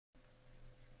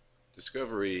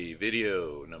Discovery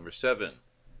video number 7.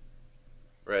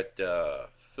 We're at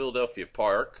Philadelphia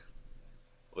Park.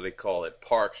 What they call it,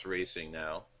 Parks Racing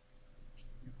now.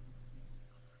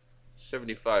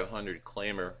 7,500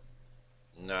 claimer,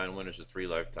 9 winners of 3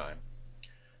 lifetime.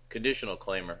 Conditional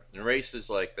claimer. In races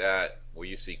like that, where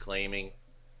you see claiming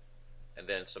and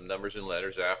then some numbers and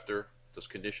letters after those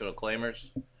conditional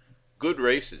claimers, good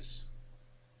races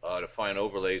to find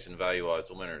overlays and value odds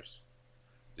winners.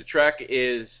 The track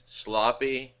is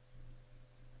sloppy,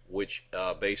 which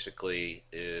basically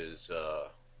is the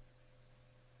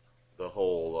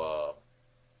whole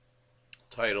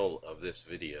title of this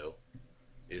video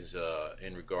is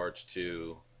in regards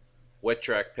to wet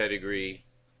track pedigree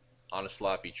on a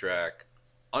sloppy track,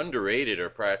 underrated or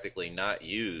practically not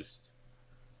used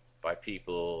by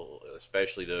people,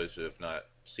 especially those who have not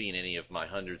seen any of my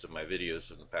hundreds of my videos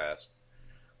in the past.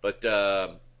 But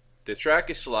the track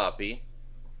is sloppy.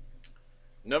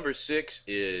 Number 6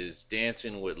 is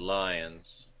Dancing with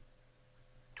Lions,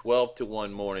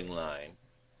 12-1 morning line.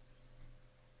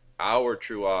 Our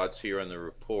true odds here on the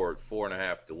report,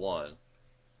 4.5-1,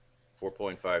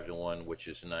 4.5-1, which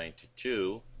is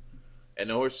 9-2, and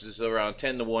the horse is around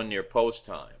 10-1 near post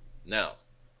time. Now,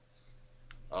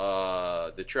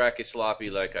 the track is sloppy,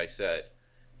 like I said.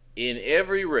 In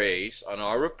every race on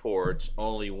our reports,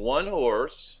 only one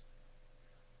horse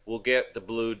will get the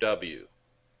blue W.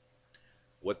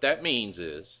 What that means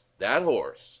is that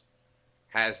horse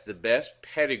has the best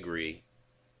pedigree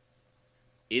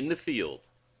in the field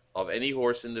of any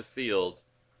horse in the field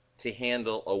to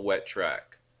handle a wet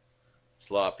track.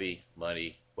 Sloppy,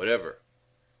 muddy, whatever.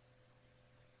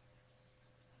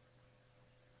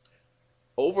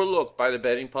 Overlooked by the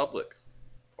betting public,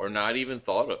 or not even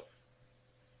thought of,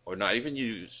 or not even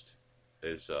used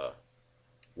as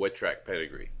wet track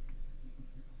pedigree.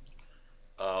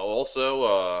 Also,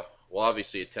 well,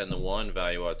 obviously a 10-1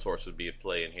 value odds horse would be a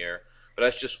play in here, but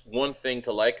that's just one thing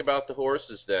to like about the horse,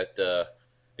 is that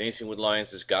Dancing with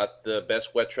Lions has got the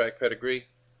best wet track pedigree,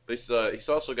 but he's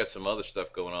also got some other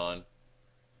stuff going on.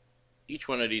 Each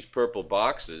one of these purple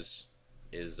boxes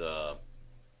is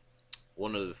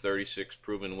one of the 36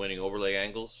 proven winning overlay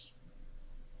angles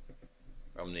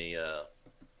from the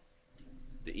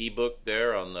ebook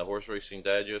there on the Horse Racing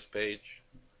Digest page.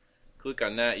 Click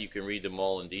on that, you can read them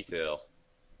all in detail.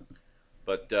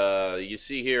 But you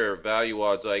see here value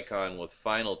odds icon with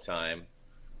final time.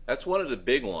 That's one of the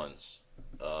big ones.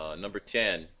 Number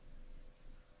 10.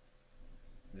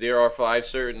 There are 5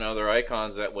 certain other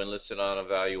icons that, when listed on a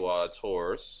value odds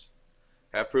horse,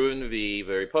 have proven to be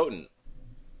very potent.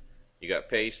 You got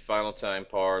pace, final time,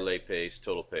 par, late pace,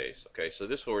 total pace. Okay, so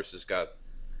this horse has got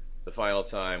the final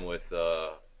time with,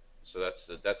 so that's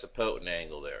a potent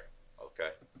angle there. Okay.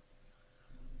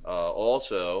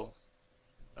 Also,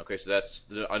 okay, so that's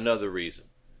another reason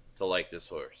to like this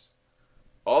horse.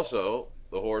 Also,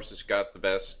 the horse has got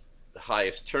the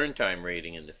highest turn time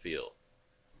rating in the field.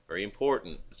 Very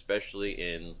important, especially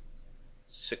in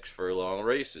 6 furlong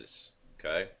races.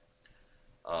 Okay.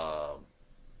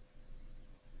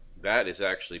 That is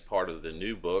actually part of the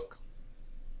new book,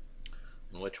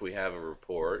 in which we have a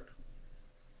report.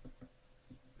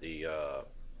 The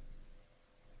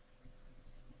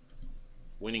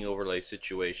winning overlay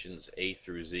situations A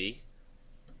through Z.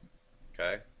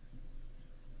 Okay.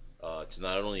 It's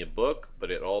not only a book,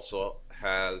 but it also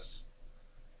has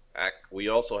we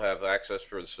also have access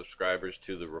for the subscribers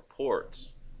to the reports.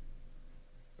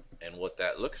 And what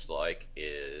that looks like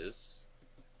is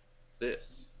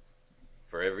this,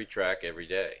 for every track every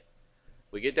day.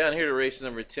 We get down here to race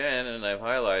number 10, and I've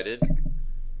highlighted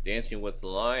Dancing with the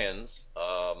Lions.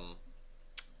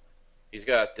 He's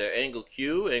got angle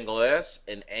Q, angle S,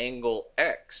 and angle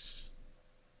X.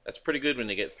 That's pretty good when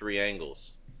they get 3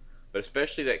 angles. But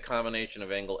especially that combination of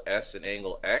angle S and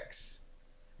angle X.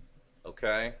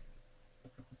 Okay.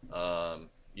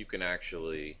 You can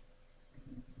actually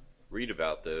read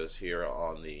about those here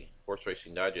on the Horse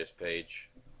Racing Digest page,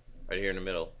 right here in the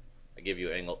middle. I give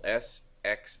you angle S,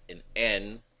 X, and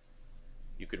N.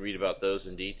 You could read about those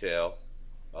in detail.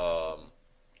 The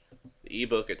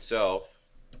ebook itself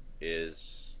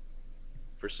is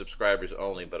for subscribers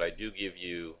only, but I do give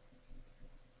you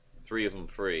 3 of them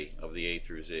free, of the A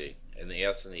through Z, and the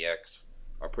S and the X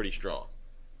are pretty strong.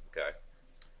 Okay,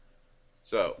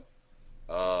 so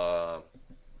our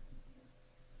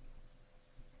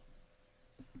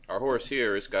horse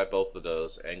here has got both of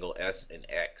those, angle S and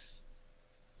X.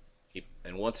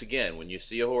 And once again, when you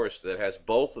see a horse that has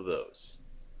both of those,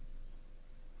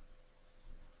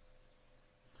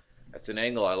 that's an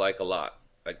angle I like a lot,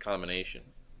 that combination.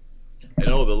 And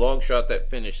oh, the long shot that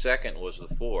finished second was the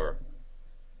 4.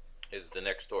 is the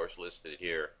next horse listed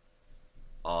here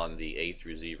on the A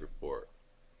through Z report.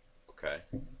 Okay,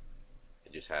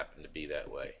 it just happened to be that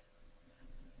way.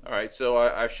 All right, so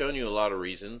I've shown you a lot of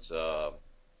reasons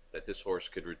that this horse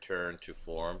could return to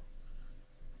form.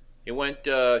 It went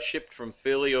shipped from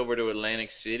Philly over to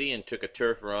Atlantic City and took a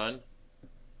turf run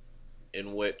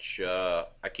in which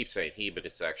I keep saying he, but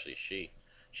it's actually she.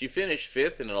 She finished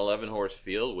fifth in an 11-horse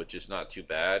field, which is not too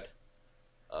bad.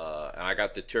 And I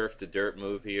got the turf to dirt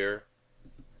move here.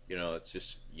 You know, it's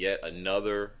just yet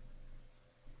another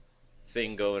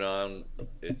thing going on.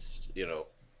 It's, you know,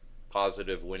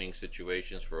 positive winning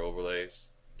situations for overlays.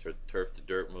 Turf to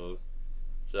dirt move.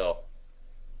 So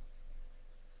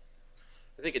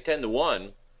I think at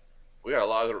 10-1, we got a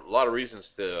lot of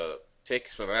reasons to take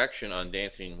some action on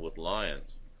Dancing with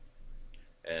Lions,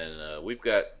 and we've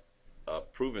got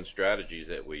proven strategies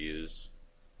that we use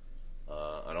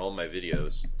on all my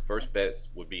videos. First bet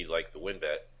would be like the win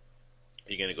bet.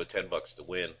 You're gonna go $10 to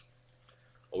win.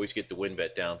 Always get the win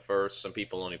bet down first. Some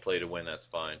people only play to win. That's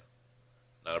fine.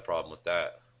 Not a problem with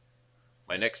that.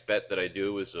 My next bet that I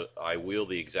do is I wheel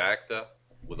the exacta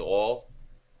with all.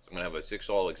 So I'm gonna have a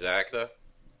 6-all exacta.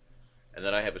 And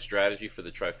then I have a strategy for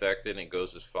the trifecta, and it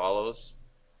goes as follows.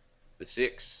 The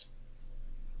 6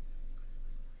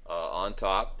 on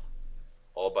top,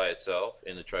 all by itself,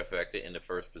 in the trifecta in the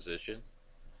first position.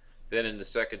 Then in the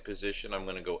second position, I'm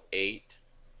going to go 8,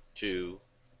 2,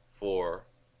 4,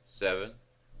 7.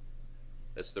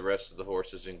 That's the rest of the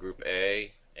horses in Group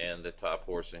A and the top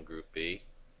horse in Group B.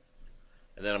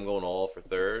 And then I'm going all for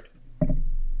third.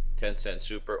 10-cent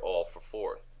super, all for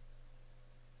fourth.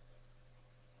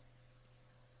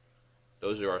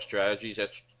 Those are our strategies.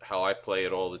 That's how I play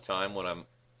it all the time when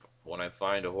I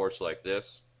find a horse like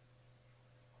this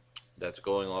that's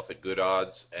going off at good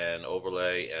odds and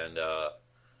overlay and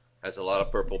has a lot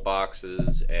of purple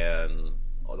boxes and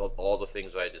all the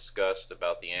things I discussed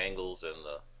about the angles and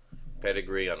the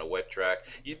pedigree on a wet track.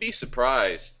 You'd be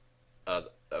surprised of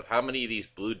how many of these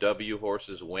Blue W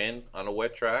horses win on a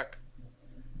wet track.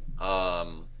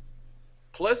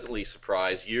 Pleasantly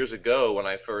surprised years ago when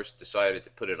I first decided to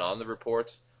put it on the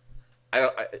reports. I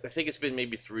think it's been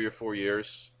maybe 3 or 4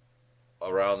 years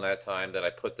around that time that I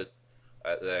put that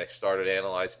I started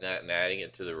analyzing that and adding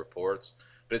it to the reports.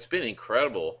 But it's been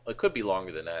incredible. It could be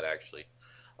longer than that actually.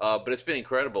 But it's been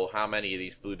incredible how many of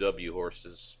these Blue W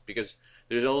horses, because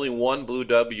there's only one Blue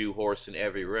W horse in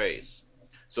every race.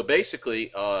 So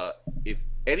basically, if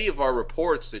any of our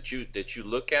reports that you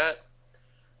look at,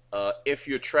 if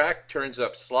your track turns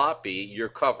up sloppy, you're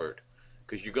covered,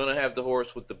 because you're going to have the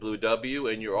horse with the Blue W,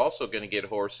 and you're also going to get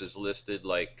horses listed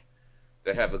like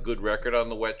that have a good record on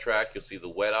the wet track. You'll see the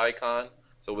wet icon.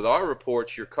 So with our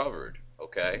reports, you're covered.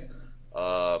 Okay,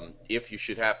 if you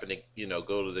should happen to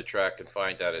go to the track and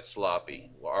find out it's sloppy,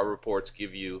 well, our reports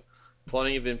give you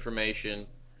plenty of information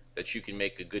that you can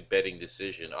make a good betting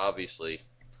decision. Obviously,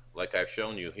 like I've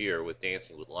shown you here with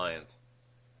Dancing with Lions.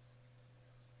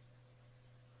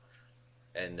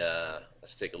 And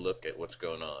let's take a look at what's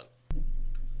going on.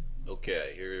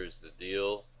 Okay, here's the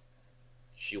deal.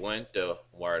 She went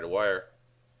wire to wire.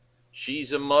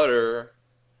 She's a mutter.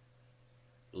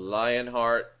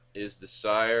 Lionheart is the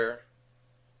sire.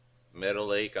 Meadow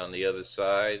Lake on the other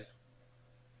side.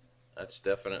 That's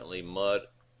definitely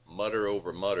mutter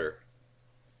over mutter.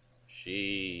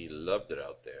 She loved it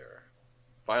out there.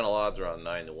 Final odds are on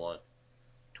 9-1.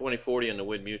 20-40 on the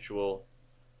Win Mutual.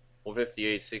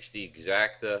 158.60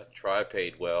 exacta. Try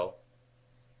paid well.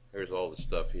 Here's all the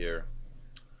stuff here.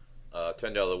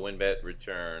 $10 win bet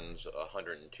returns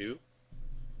 102.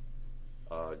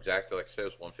 Exacta, like I said,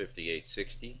 was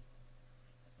 158.60.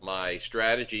 My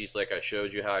strategies, like I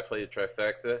showed you how I played the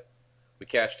trifecta, we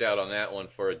cashed out on that one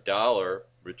for $1,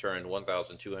 returned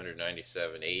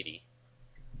 1,297.80.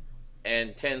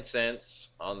 And 10 cents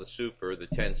on the super. The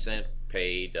 10 cent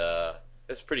paid.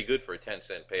 That's pretty good for a 10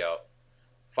 cent payout.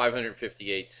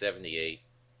 558.78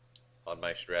 on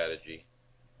my strategy.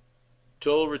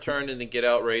 Total return in the get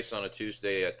out race on a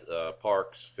Tuesday at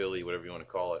Parks, Philly, whatever you want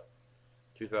to call it,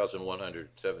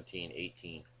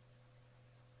 2,117.18.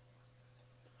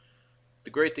 The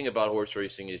great thing about horse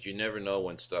racing is you never know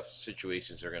when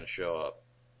situations are going to show up.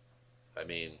 I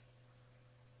mean,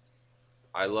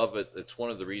 I love it. It's one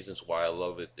of the reasons why I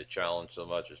love it, the challenge so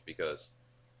much, is because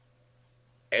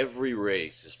every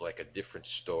race is like a different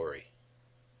story.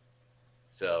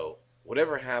 So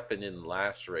whatever happened in the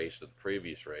last race or the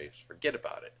previous race, forget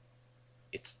about it.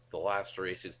 It's the last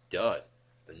race is done.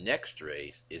 The next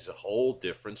race is a whole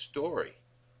different story.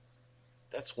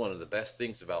 That's one of the best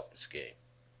things about this game.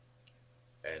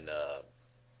 And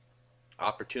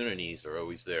opportunities are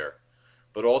always there.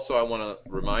 But also, I want to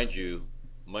remind you,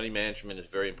 money management is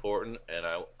very important. And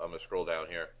I'm going to scroll down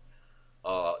here.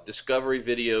 Discovery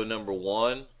video number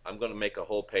one. I'm going to make a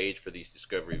whole page for these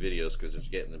discovery videos because there's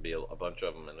getting to be a bunch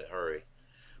of them in a hurry.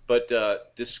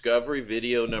 But discovery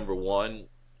video number one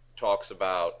talks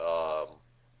about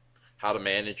how to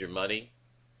manage your money,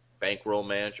 bankroll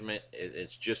management.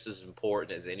 It's just as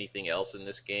important as anything else in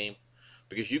this game,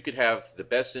 because you could have the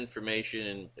best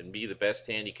information and be the best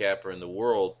handicapper in the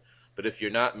world, but if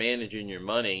you're not managing your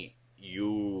money,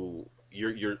 you're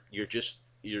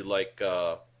like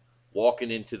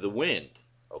walking into the wind.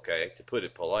 Okay, to put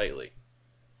it politely,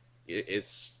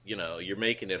 it's, you're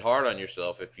making it hard on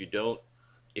yourself if you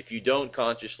don't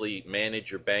consciously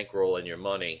manage your bankroll and your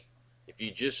money. If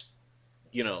you just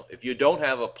if you don't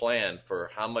have a plan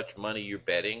for how much money you're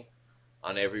betting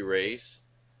on every race,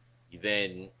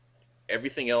 then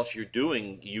everything else you're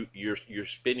doing, you're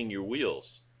spinning your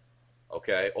wheels.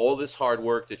 Okay, all this hard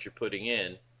work that you're putting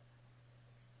in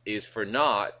is for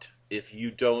naught if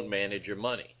you don't manage your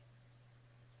money.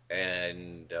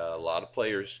 And a lot of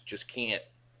players just can't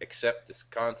accept this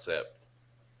concept.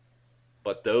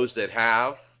 But those that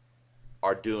have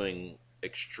are doing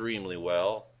extremely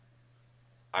well.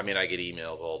 I mean, I get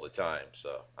emails all the time,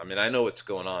 so I mean, I know what's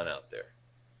going on out there.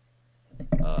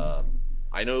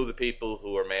 I know the people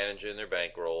who are managing their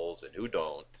bankrolls and who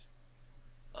don't.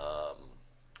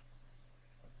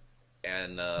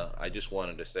 And I just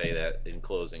wanted to say that in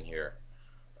closing here.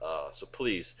 So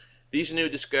please, these new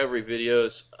discovery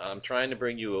videos, I'm trying to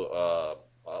bring you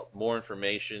more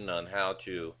information on how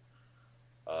to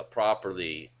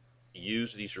properly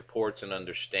use these reports and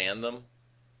understand them,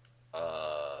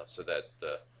 so that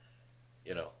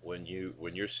when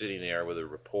you're sitting there with a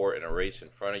report and a race in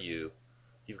front of you,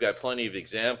 you've got plenty of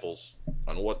examples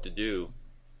on what to do.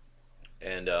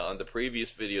 And on the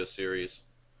previous video series,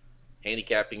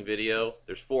 handicapping video,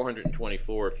 there's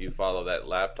 424 if you follow that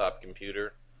laptop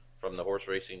computer from the Horse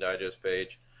Racing Digest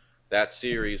page. That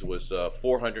series was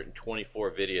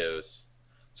 424 videos.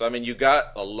 So I mean, you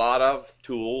got a lot of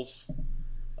tools,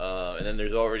 and then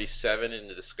there's already 7 in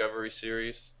the Discovery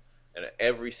series, and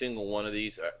every single one of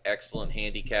these are excellent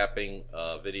handicapping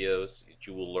videos that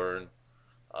you will learn.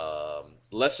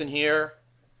 Lesson here: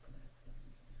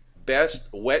 best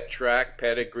wet track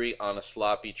pedigree on a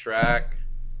sloppy track.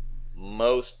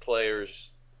 Most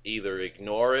players either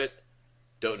ignore it,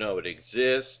 don't know it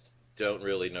exists, don't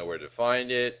really know where to find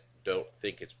it, don't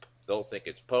think it's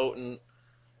potent.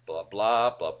 Blah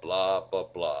blah blah blah blah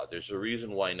blah. There's a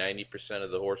reason why 90%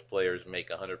 of the horse players make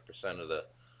 100% of the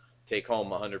take home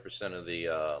 100% of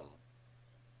the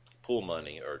pool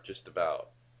money, or just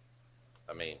about.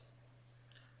 I mean,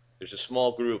 there's a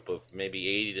small group of maybe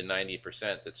 80 to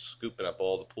 90% that's scooping up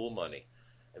all the pool money,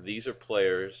 and these are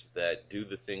players that do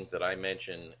the things that I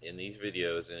mention in these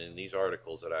videos and in these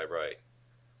articles that I write.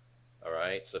 All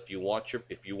right. So if you want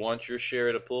your share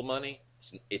of the pool money,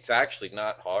 it's actually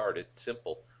not hard. It's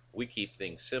simple. We keep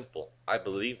things simple. I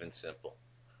believe in simple.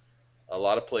 A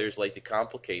lot of players like to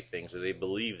complicate things, or they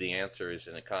believe the answer is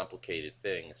in a complicated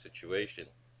thing, a situation.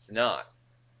 It's not.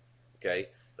 Okay?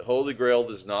 The Holy Grail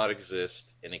does not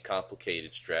exist in a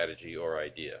complicated strategy or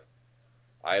idea.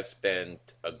 I have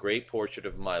spent a great portion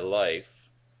of my life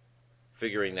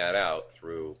figuring that out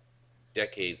through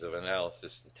decades of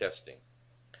analysis and testing.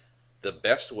 The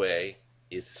best way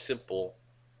is simple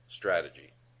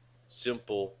strategy.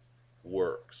 Simple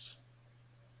works.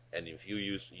 And if you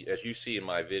use, as you see in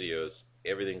my videos,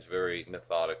 everything's very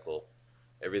methodical.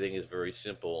 Everything is very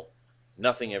simple.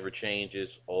 Nothing ever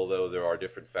changes, although there are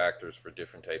different factors for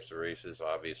different types of races,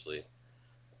 obviously.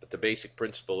 But the basic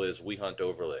principle is we hunt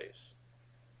overlays.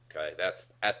 Okay, that's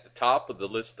at the top of the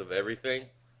list of everything.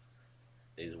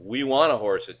 Is we want a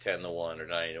horse at 10 to 1 or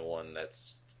 9 to 1.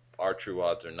 That's our true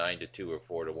odds are 9 to 2 or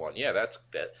 4 to 1. Yeah, that's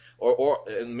that. Or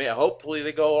and hopefully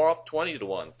they go off 20 to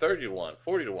 1, 30 to 1,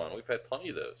 40 to 1. We've had plenty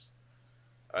of those.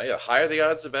 The higher the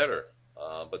odds, the better.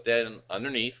 But then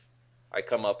underneath, I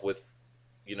come up with,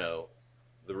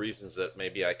 the reasons that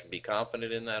maybe I can be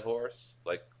confident in that horse.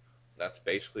 Like, that's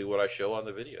basically what I show on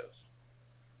the videos.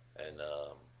 And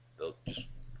they'll just,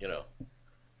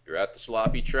 you're at the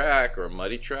sloppy track or a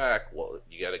muddy track. Well,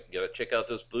 you gotta check out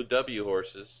those Blue W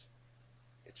horses.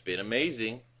 It's been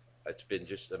amazing. It's been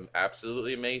just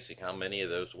absolutely amazing how many of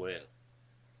those win.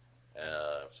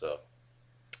 So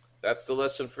that's the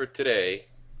lesson for today.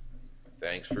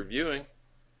 Thanks for viewing.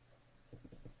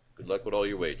 Good luck with all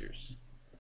your wagers.